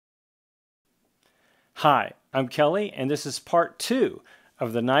Hi, I'm Kelly, and this is part 2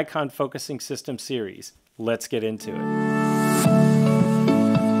 of the Nikon Focusing System series. Let's get into it.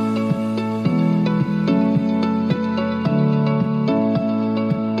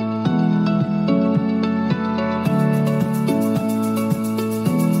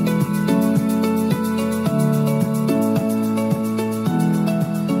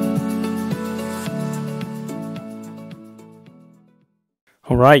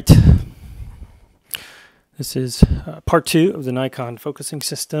 All right. This is part 2 of the Nikon Focusing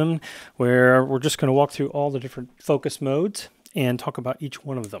System, where we're just going to walk through all the different focus modes and talk about each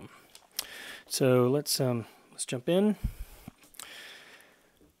one of them. So let's jump in.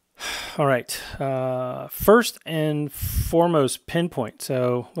 All right. First and foremost, pinpoint.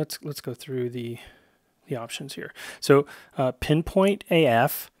 So let's go through the options here. So pinpoint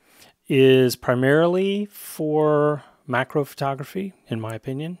AF is primarily for macro photography, in my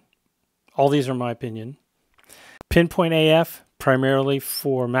opinion. All these are my opinion. Pinpoint AF, primarily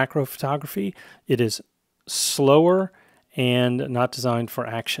for macro photography. It is slower and not designed for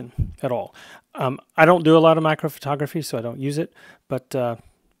action at all. I don't do a lot of macro photography, so I don't use it. But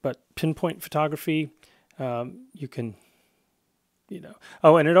pinpoint photography, you can,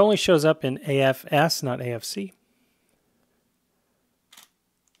 Oh, and it only shows up in AFS, not AFC.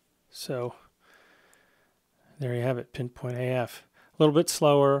 So there you have it, pinpoint AF. A little bit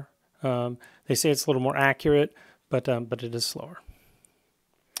slower. They say it's a little more accurate, but it is slower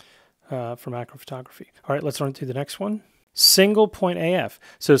for macro photography. All right, let's run through the next one. Single point AF.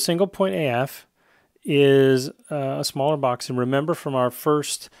 So single point AF is a smaller box. And remember from our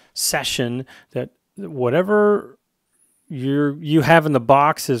first session that whatever you have in the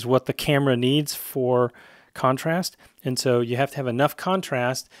box is what the camera needs for contrast. And so you have to have enough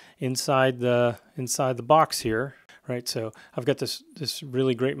contrast inside the box here. Right, so I've got this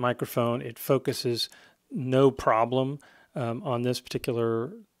really great microphone. It focuses no problem on this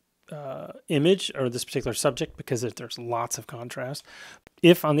particular image or this particular subject because there's lots of contrast.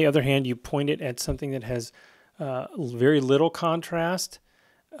 If, on the other hand, you point it at something that has very little contrast,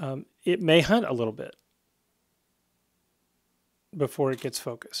 it may hunt a little bit before it gets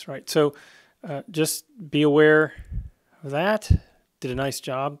focused. Right, so just be aware of that. Did a nice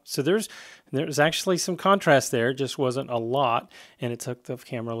job. So there's actually some contrast there, just wasn't a lot, and it took the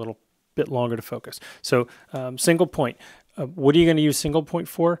camera a little bit longer to focus. So single point. What are you going to use single point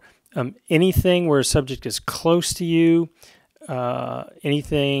for? Anything where a subject is close to you,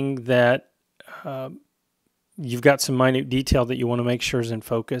 anything that you've got some minute detail that you want to make sure is in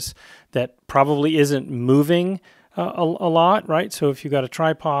focus that probably isn't moving a lot, right? So if you've got a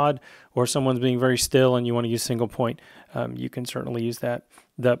tripod or someone's being very still and you want to use single point, you can certainly use that.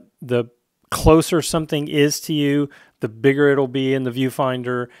 The closer something is to you, the bigger it'll be in the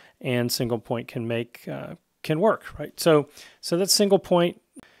viewfinder, and single point can work, right? So that's single point.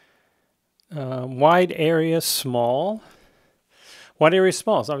 Wide area small. Wide area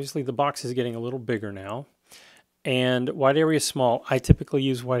small. So obviously the box is getting a little bigger now. And wide area small, I typically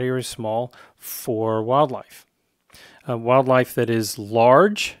use wide area small for wildlife. Wildlife that is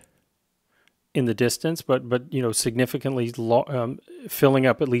large in the distance, but significantly filling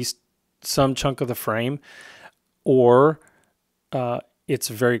up at least some chunk of the frame, or it's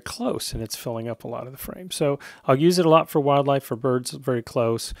very close and it's filling up a lot of the frame. So I'll use it a lot for wildlife, for birds very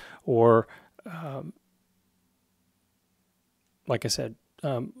close, or like I said,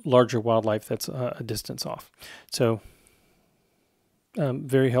 larger wildlife that's a distance off. So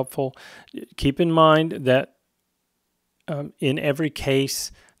very helpful. Keep in mind that in every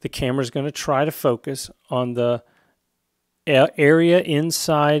case, the camera is going to try to focus on the area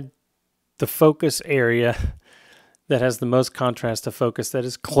inside the focus area that has the most contrast to focus, that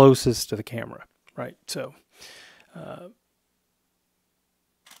is closest to the camera, right? So,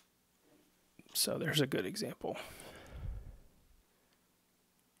 so there's a good example,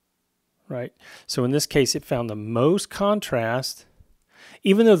 right? So in this case, it found the most contrast,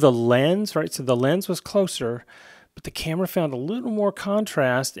 even though the lens, right? So the lens was closer, but the camera found a little more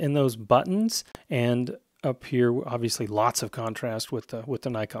contrast in those buttons, and up here, obviously, lots of contrast with the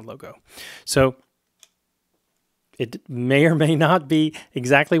Nikon logo. So it may or may not be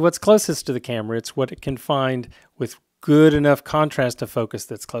exactly what's closest to the camera. It's what it can find with good enough contrast to focus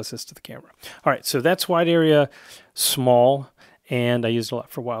that's closest to the camera. All right, so that's wide area small, and I used a lot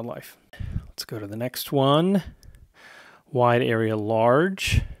for wildlife. Let's go to the next one. Wide area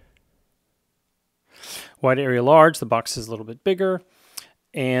large. Wide area large, the box is a little bit bigger.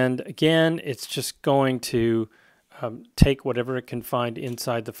 And again, it's just going to take whatever it can find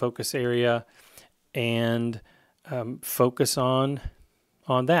inside the focus area and focus on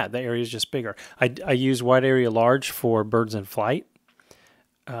on that. The area is just bigger. I use wide area large for birds in flight,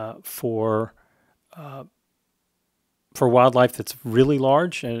 for wildlife that's really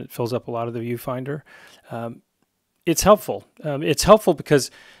large and it fills up a lot of the viewfinder. It's helpful. It's helpful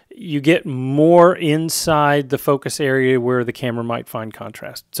because you get more inside the focus area where the camera might find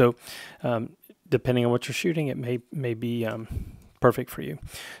contrast. So depending on what you're shooting, it may be perfect for you.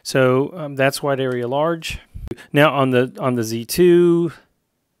 So that's wide area large. Now on the Z2,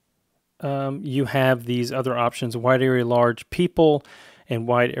 you have these other options: wide area large people and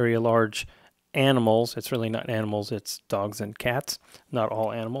wide area large animals. It's really not animals, it's dogs and cats, not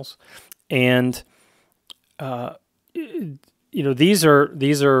all animals. And these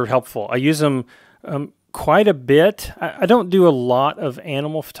are helpful. I use them quite a bit. I don't do a lot of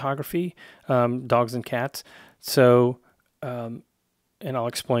animal photography, dogs and cats. So, and I'll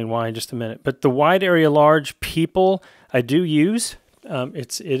explain why in just a minute. But the wide area large people I do use.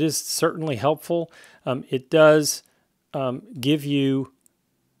 It is certainly helpful. It does give you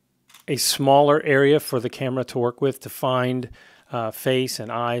a smaller area for the camera to work with to find face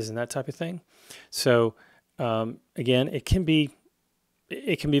and eyes and that type of thing. So again, it can be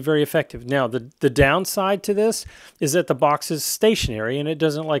very effective. Now, the downside to this is that the box is stationary and it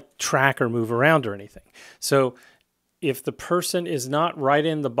doesn't like track or move around or anything. So if the person is not right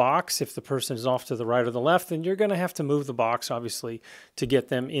in the box, if the person is off to the right or the left, then you're going to have to move the box, obviously, to get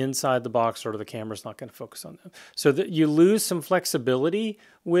them inside the box, or the camera's not going to focus on them. So that you lose some flexibility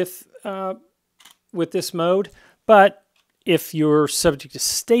with this mode. But if you're subject to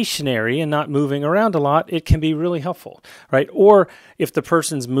stationary and not moving around a lot, it can be really helpful, right? Or if the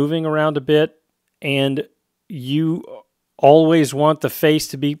person's moving around a bit and you always want the face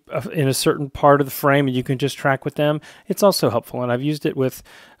to be in a certain part of the frame and you can just track with them, it's also helpful. And I've used it with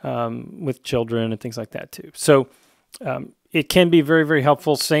children and things like that too. So it can be very, very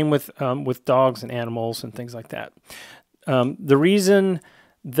helpful. Same with dogs and animals and things like that. The reason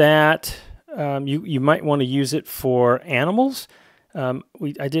that you might want to use it for animals,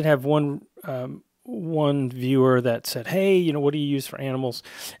 I did have one viewer that said, hey, what do you use for animals?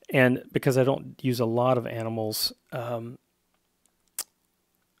 And because I don't use a lot of animals,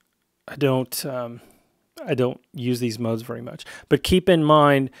 I don't use these modes very much. But keep in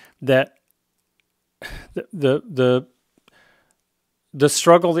mind that the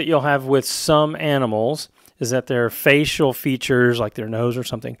struggle that you'll have with some animals is that their facial features, like their nose or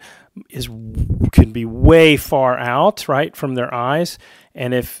something, can be way far out, right, from their eyes.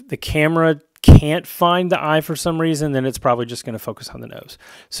 And if the camera can't find the eye for some reason, then it's probably just going to focus on the nose.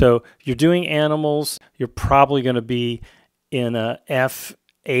 So if you're doing animals, you're probably going to be in a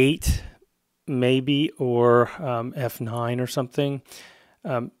f8 maybe, or f9 or something.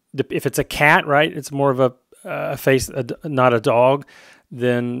 If it's a cat, right, it's more of a face, not a dog,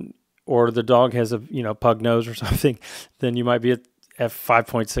 then, or the dog has a pug nose or something, then you might be at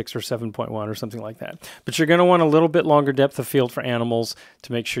f5.6 or 7.1 or something like that. But you're going to want a little bit longer depth of field for animals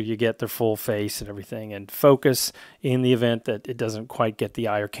to make sure you get their full face and everything, and focus in the event that it doesn't quite get the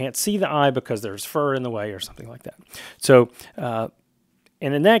eye or can't see the eye because there's fur in the way or something like that. So, and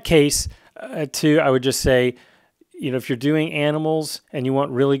in that case, too, I would just say, if you're doing animals and you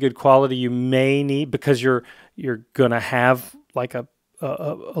want really good quality, you may need, because you're going to have like a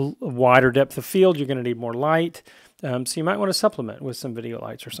wider depth of field, you're going to need more light. So you might want to supplement with some video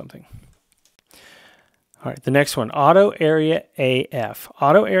lights or something. All right, the next one, Auto Area AF.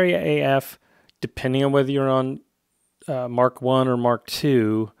 Auto Area AF, depending on whether you're on Mark 1 or Mark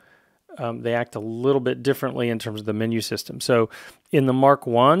 2, they act a little bit differently in terms of the menu system. So in the Mark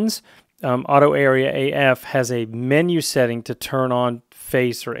 1s, Auto Area AF has a menu setting to turn on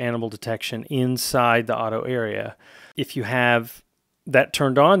face or animal detection inside the auto area. If you have that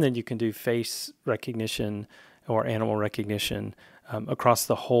turned on, then you can do face recognition or animal recognition across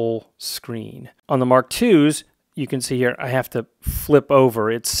the whole screen. On the Mark IIs, you can see here I have to flip over.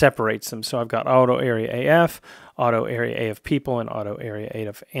 It separates them. So I've got Auto Area AF, Auto Area AF people, and Auto Area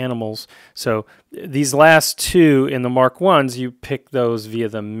AF animals. So these last two in the Mark 1s, you pick those via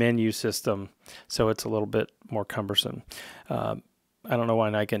the menu system. So it's a little bit more cumbersome. I don't know why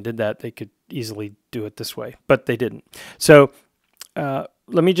Nikon did that. They could easily do it this way, but they didn't. So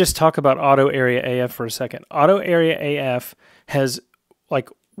let me just talk about Auto Area AF for a second. Auto Area AF has like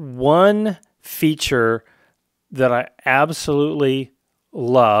one feature that I absolutely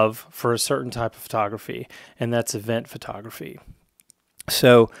love for a certain type of photography, and that's event photography.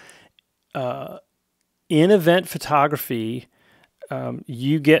 So in event photography,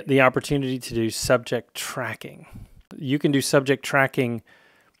 you get the opportunity to do subject tracking. You can do subject tracking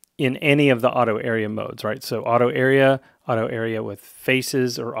in any of the auto area modes, right? So auto area with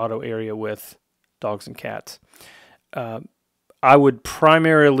faces, or auto area with dogs and cats. I would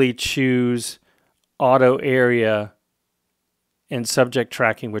primarily choose auto area and subject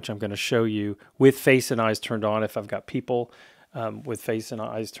tracking, which I'm going to show you, with face and eyes turned on if I've got people, with face and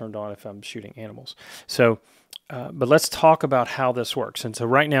eyes turned on if I'm shooting animals. So, but let's talk about how this works. And so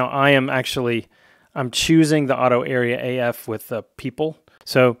right now I'm choosing the auto area AF with the people.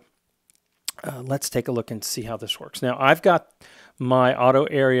 So let's take a look and see how this works. Now I've got my auto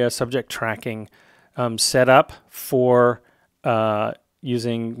area subject tracking set up for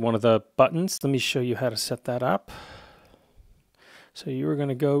using one of the buttons. Let me show you how to set that up. So you are going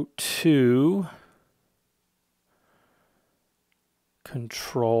to go to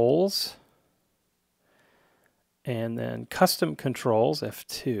Controls, and then Custom Controls,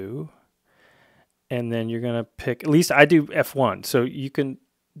 F2, and then you're going to pick, at least I do F1, so you can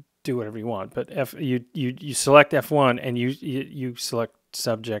do whatever you want, but you select F1 and you select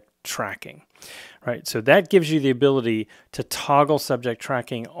subject tracking, right? So that gives you the ability to toggle subject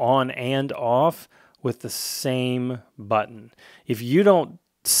tracking on and off with the same button. If you don't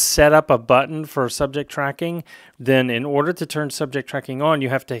set up a button for subject tracking, then in order to turn subject tracking on, you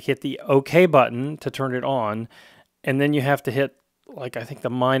have to hit the OK button to turn it on, and then you have to hit, like, I think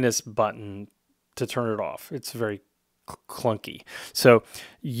the minus button to turn it off. It's very clunky. So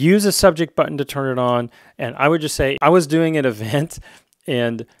use a subject button to turn it on. And I would just say, I was doing an event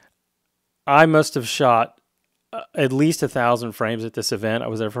and I must have shot at least 1,000 frames at this event. I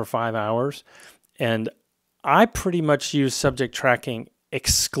was there for 5 hours. And I pretty much use subject tracking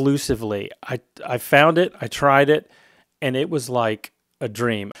exclusively. I found it, I tried it, and it was like a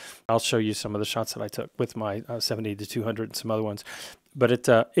dream. I'll show you some of the shots that I took with my 70-200 and some other ones. But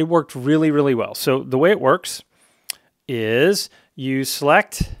it worked really, really well. So the way it works is you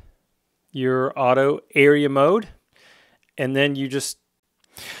select your auto area mode, and then you just...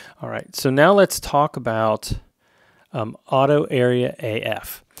 All right, so now let's talk about auto area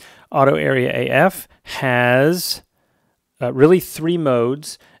AF. Auto area AF has really 3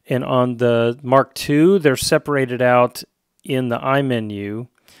 modes, and on the Mark II, they're separated out in the I menu,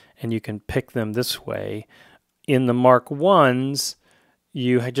 and you can pick them this way. In the Mark Is,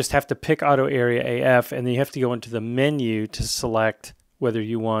 you just have to pick auto area AF, and then you have to go into the menu to select whether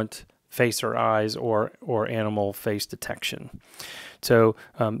you want face or eyes or animal face detection. So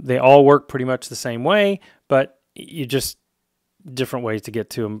they all work pretty much the same way, but you just different ways to get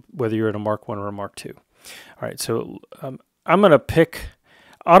to them, whether you're at a Mark I or a Mark II. All right, so I'm going to pick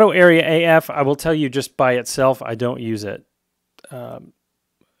auto area AF. I will tell you, just by itself, I don't use it.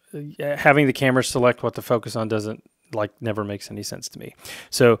 Having the camera select what to focus on never makes any sense to me.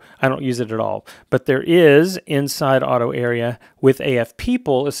 So I don't use it at all. But there is, inside auto area with AF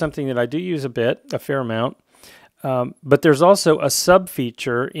people, is something that I do use a fair amount. But there's also a sub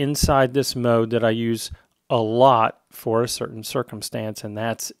feature inside this mode that I use a lot for a certain circumstance, and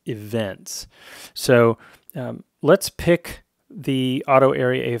that's events. So let's pick the auto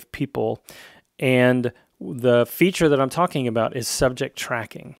area AF people, and the feature that I'm talking about is subject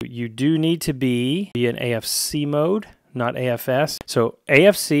tracking. You do need to be in AFC mode, not AFS. So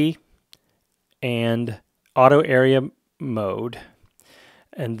AFC and auto area mode.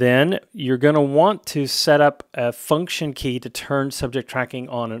 And then you're going to want to set up a function key to turn subject tracking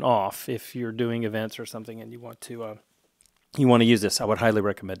on and off if you're doing events or something and you want to use this. I would highly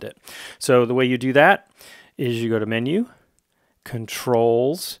recommend it. So the way you do that is you go to Menu,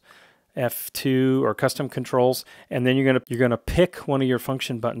 Controls, F2 or Custom Controls, and then you're gonna pick one of your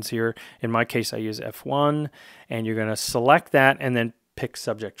function buttons here. In my case, I use F1, and you're gonna select that and then pick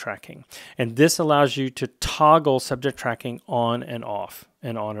subject tracking. And this allows you to toggle subject tracking on and off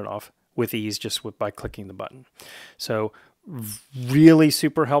with ease by clicking the button. So really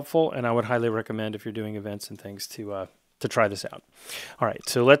super helpful, and I would highly recommend, if you're doing events and things, to try this out. All right,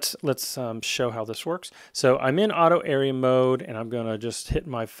 so let's show how this works. So I'm in auto area mode, and I'm going to just hit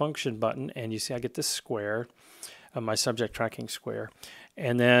my function button, and you see I get this square, my subject tracking square,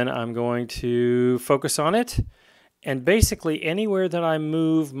 and then I'm going to focus on it. And basically anywhere that I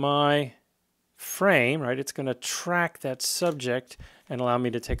move my frame, right, it's going to track that subject and allow me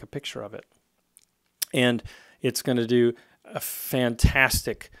to take a picture of it. And it's going to do a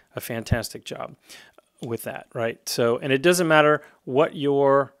fantastic job with that, right? So, and it doesn't matter what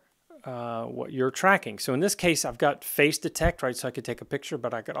you're tracking. So in this case, I've got face detect, right? So I could take a picture,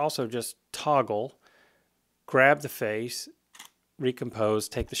 but I could also just toggle, grab the face, recompose,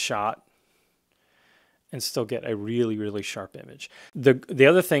 take the shot, and still get a really, really sharp image. The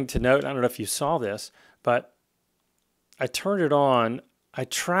other thing to note, I don't know if you saw this, but I turned it on I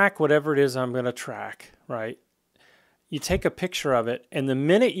track whatever it is I'm going to track, right? You take a picture of it, and the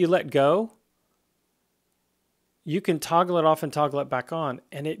minute you let go, you can toggle it off and toggle it back on,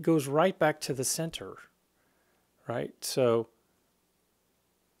 and it goes right back to the center, right? So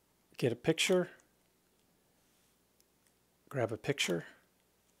get a picture, grab a picture,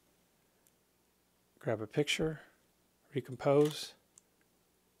 recompose,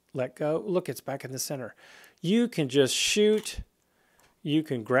 let go. Look, it's back in the center. You can just shoot. You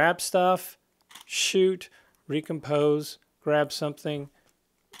can grab stuff, shoot, recompose, grab something,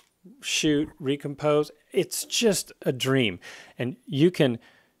 shoot, recompose. It's just a dream. And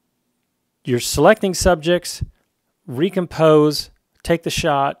you're selecting subjects, recompose, take the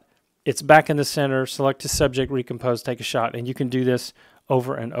shot. It's back in the center, select a subject, recompose, take a shot. And you can do this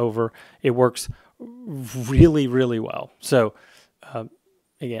over and over. It works really, really well. So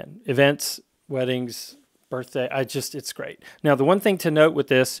again, events, weddings, birthday, it's great. Now, the one thing to note with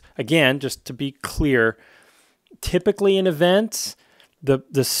this, again, just to be clear, typically in events,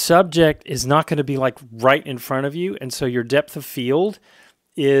 the subject is not going to be like right in front of you. And so your depth of field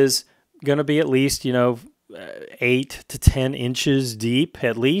is going to be at least, 8 to 10 inches deep,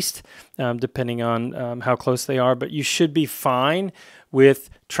 at least, depending on how close they are. But you should be fine with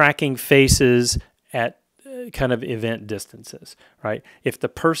tracking faces at kind of event distances, right? If the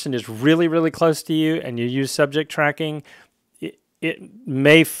person is really, really close to you and you use subject tracking, it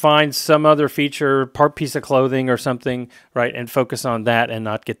may find some other feature, piece of clothing or something, right, and focus on that and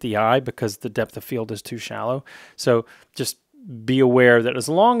not get the eye because the depth of field is too shallow. So just be aware that as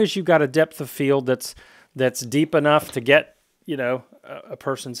long as you've got a depth of field that's deep enough to get, a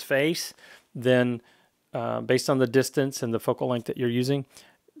person's face, then based on the distance and the focal length that you're using,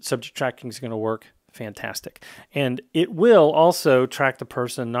 subject tracking is going to work fantastic. And it will also track the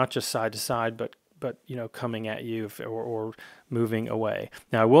person not just side to side, but coming at you or moving away.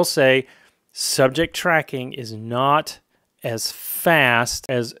 Now, I will say subject tracking is not as fast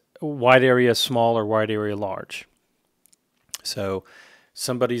as wide area small or wide area large. So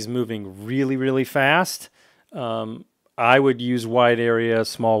somebody's moving really, really fast. I would use wide area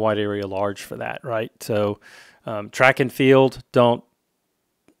small, wide area large for that, right? So track and field,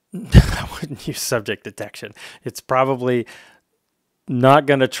 I wouldn't use subject detection. It's probably not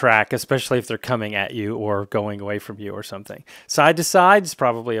going to track, especially if they're coming at you or going away from you or something. Side to side is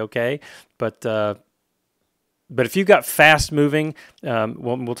probably okay, but if you've got fast moving,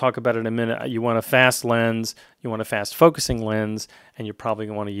 we'll talk about it in a minute. You want a fast lens, you want a fast focusing lens, and you're probably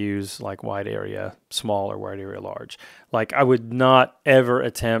going to want to use like wide area small or wide area large. Like I would not ever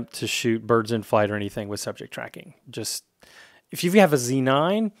attempt to shoot birds in flight or anything with subject tracking. Just if you have a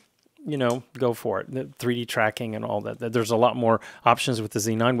Z9, go for it. The 3D tracking and all that. There's a lot more options with the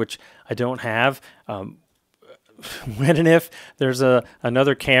Z9, which I don't have. When and if there's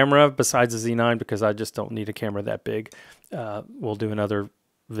another camera besides the Z9, because I just don't need a camera that big, we'll do another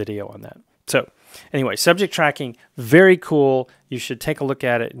video on that. So anyway, subject tracking, very cool. You should take a look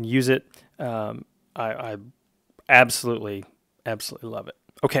at it and use it. I absolutely love it.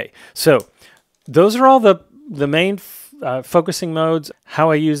 Okay, so those are all the main focusing modes, how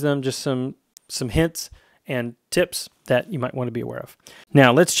I use them, just some hints and tips that you might want to be aware of.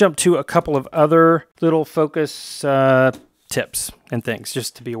 Now let's jump to a couple of other little focus tips and things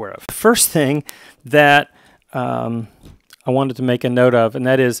just to be aware of. The first thing that I wanted to make a note of, and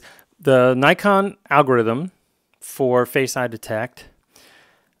that is the Nikon algorithm for face eye detect,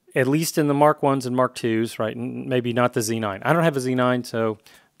 at least in the Mark 1s and Mark 2s, right? And maybe not the Z9. I don't have a Z9, so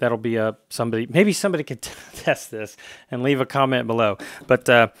that'll be maybe somebody could test this and leave a comment below. But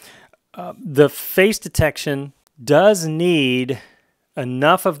the face detection does need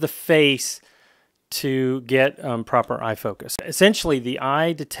enough of the face to get proper eye focus. Essentially, the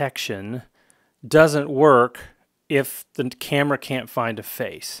eye detection doesn't work if the camera can't find a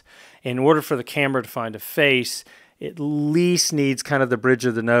face. In order for the camera to find a face, it at least needs kind of the bridge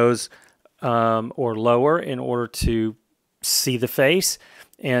of the nose or lower in order to see the face.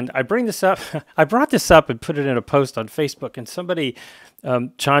 And I bring this up, I brought this up and put it in a post on Facebook, and somebody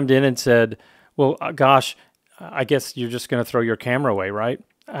chimed in and said, well, gosh, I guess you're just going to throw your camera away, right?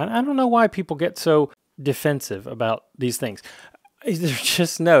 I don't know why people get so defensive about these things. They're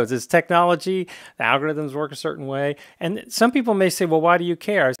just nodes. It's technology. The algorithms work a certain way. And some people may say, well, why do you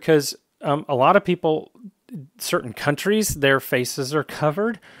care? Because a lot of people, certain countries, their faces are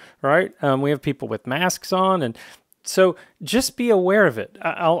covered, right? We have people with masks on, and so just be aware of it.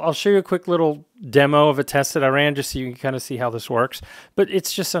 I'll show you a quick little demo of a test that I ran just so you can kind of see how this works. But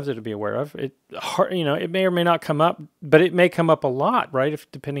it's just something to be aware of. It may or may not come up, but it may come up a lot, right?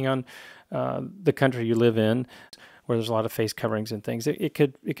 Depending on the country you live in, where there's a lot of face coverings and things, it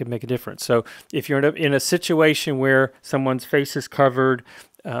could make a difference. So if you're in a situation where someone's face is covered,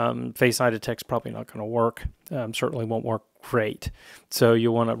 face eye detect's probably not going to work. Certainly won't work great. So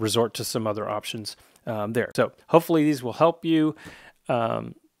you'll want to resort to some other options there. So hopefully these will help you.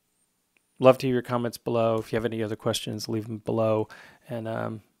 Love to hear your comments below. If you have any other questions, leave them below,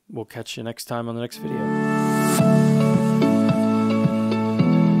 and we'll catch you next time on the next video.